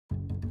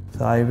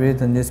So I read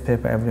the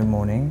newspaper every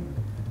morning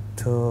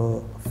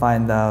to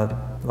find out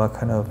what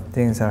kind of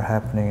things are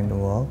happening in the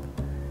world.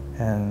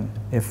 And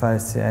if I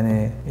see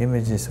any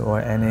images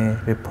or any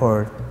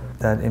report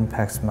that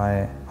impacts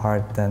my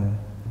art, then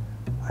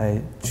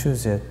I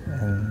choose it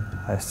and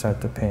I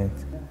start to paint.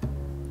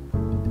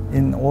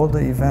 In all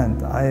the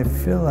event, I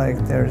feel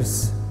like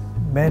there's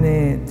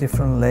many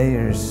different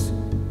layers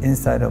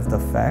inside of the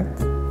fact.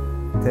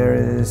 There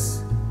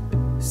is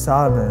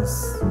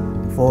sadness,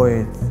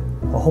 void,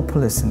 or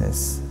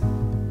hopelessness.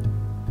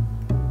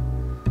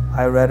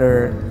 I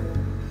rather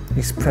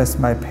express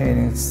my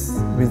paintings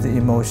with the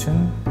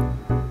emotion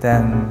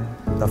than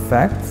the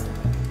fact.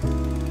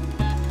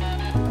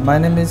 My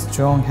name is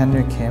Jong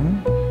Henry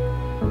Kim.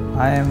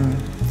 I am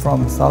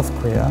from South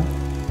Korea.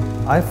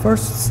 I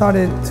first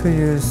started to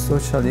use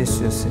social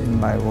issues in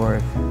my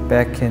work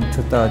back in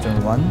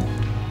 2001,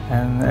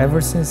 and ever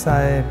since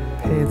I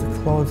paid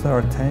closer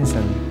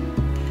attention,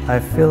 I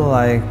feel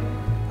like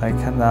I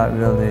cannot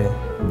really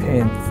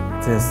paint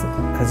this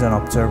as an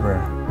observer.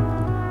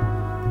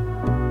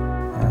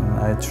 And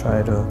I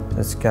try to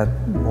just get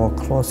more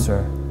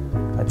closer.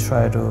 I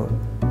try to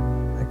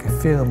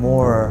feel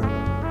more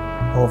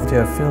of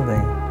their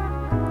feeling.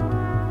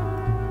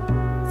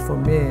 For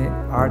me,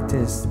 art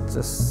is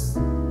just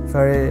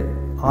very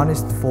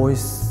honest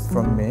voice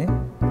from me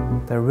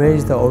that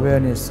raise the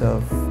awareness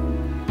of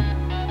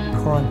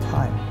current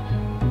time.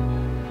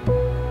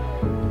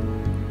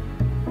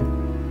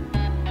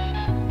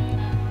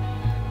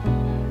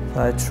 So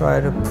I try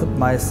to put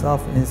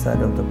myself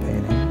inside of the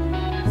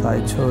painting. So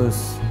I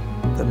chose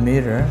the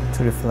mirror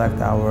to reflect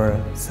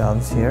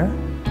ourselves here.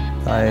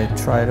 So I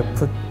try to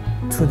put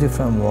two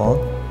different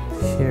worlds,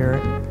 here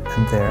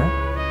and there,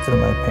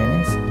 through my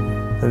paintings,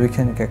 so we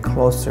can get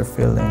closer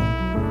feeling.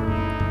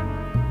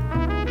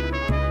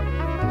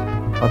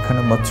 What kind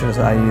of materials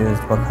I use,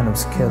 what kind of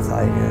skills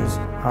I use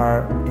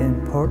are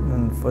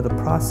important for the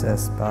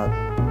process, but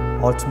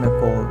ultimate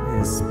goal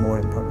is more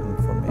important.